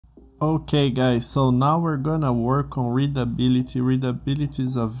Okay guys, so now we're gonna work on readability. Readability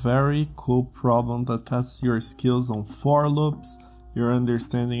is a very cool problem that tests your skills on for loops, your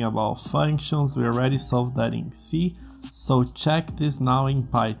understanding about functions. We already solved that in C, so check this now in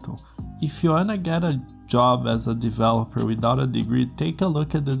Python. If you wanna get a job as a developer without a degree, take a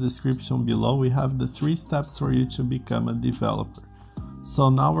look at the description below. We have the 3 steps for you to become a developer.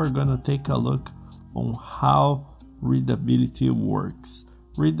 So now we're gonna take a look on how readability works.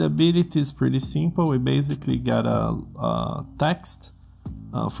 Readability is pretty simple. We basically get a text.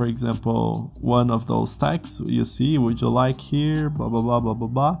 For example, one of those texts you see, would you like here, blah, blah, blah, blah, blah,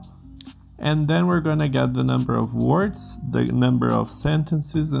 blah. And then we're going to get the number of words, the number of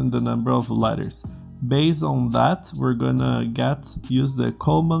sentences, and the number of letters. Based on that, we're going to use the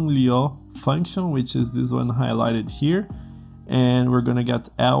Coleman-Liu function, which is this one highlighted here. And we're going to get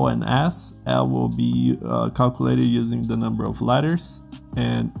L and S. L will be calculated using the number of letters,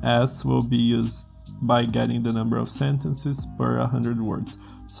 and S will be used by getting the number of sentences per 100 words.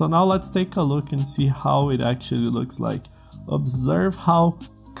 So now let's take a look and see how it actually looks like. Observe how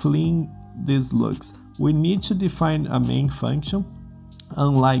clean this looks. We need to define a main function,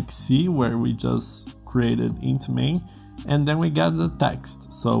 unlike C where we just created int main. And then we get the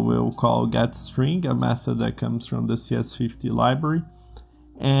text, so we'll call getString, a method that comes from the CS50 library,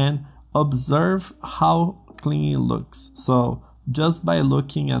 and observe how clean it looks. So just by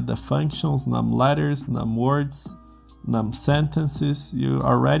looking at the functions, num letters, num words, num sentences, you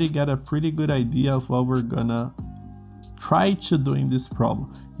already get a pretty good idea of what we're gonna try to do in this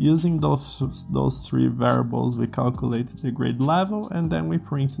problem. Using those 3 variables, we calculate the grade level and then we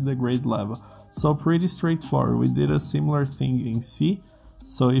print the grade level. So pretty straightforward. We did a similar thing in C.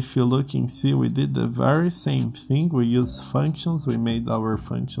 So if you look in C, we did the very same thing. We used functions. We made our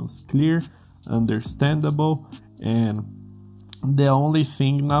functions clear, understandable, and the only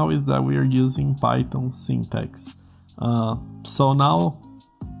thing now is that we are using Python syntax. So now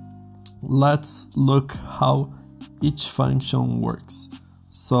let's look how each function works.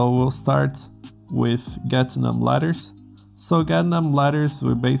 So we'll start with getNumLetters. So getNumLetters,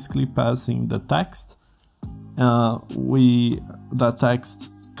 we're basically passing the text. The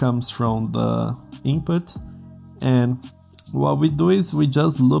text comes from the input, and what we do is we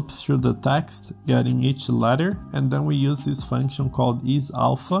just loop through the text, getting each letter, and then we use this function called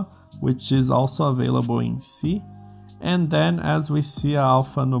isAlpha, which is also available in C. And then as we see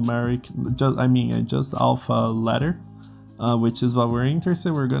just alpha letter, which is what we're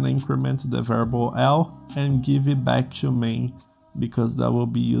interested, we're going to increment the variable L and give it back to main, because that will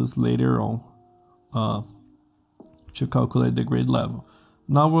be used later on to calculate the grade level.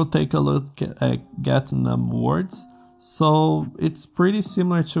 Now we'll take a look at getNumWords. So it's pretty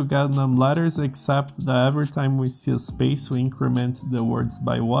similar to getNumLetters, except that every time we see a space, we increment the words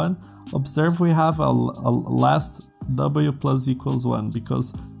by 1. Observe we have a last W plus equals 1,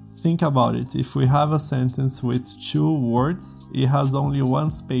 because think about it. If we have a sentence with 2 words, it has only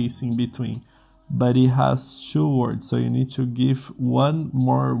 1 space in between, but it has 2 words, so you need to give 1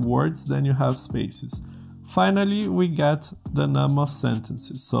 more words than you have spaces. Finally, we get the num of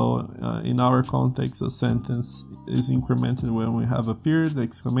sentences. So in our context, a sentence is incremented when we have a period,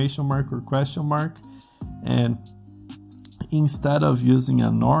 exclamation mark, or question mark. And instead of using a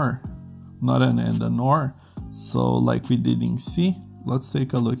nor, not an and, a nor, so like we did in C, let's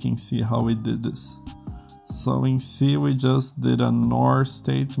take a look and see how we did this. So in C, we just did a nor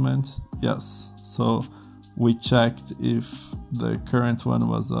statement. Yes, so we checked if the current one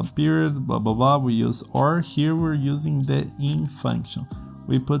was a period, blah, blah, blah. We use or. Here we're using the in function.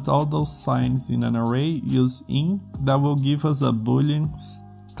 We put all those signs in an array, use in, that will give us a boolean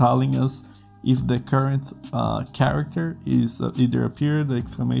telling us if the current character is either a period,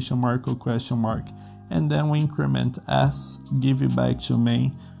 exclamation mark, or question mark. And then we increment s, give it back to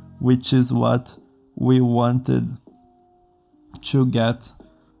main, which is what we wanted to get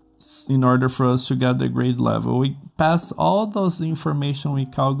in order for us to get the grade level. We pass all those information we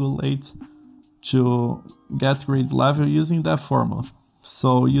calculate to get grade level using that formula.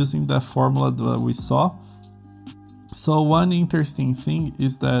 So using that formula that we saw. So one interesting thing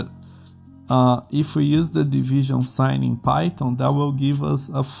is that if we use the division sign in Python, that will give us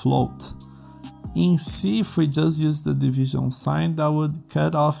a float. In C, if we just use the division sign, that would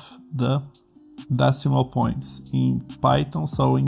cut off the decimal points in Python. So in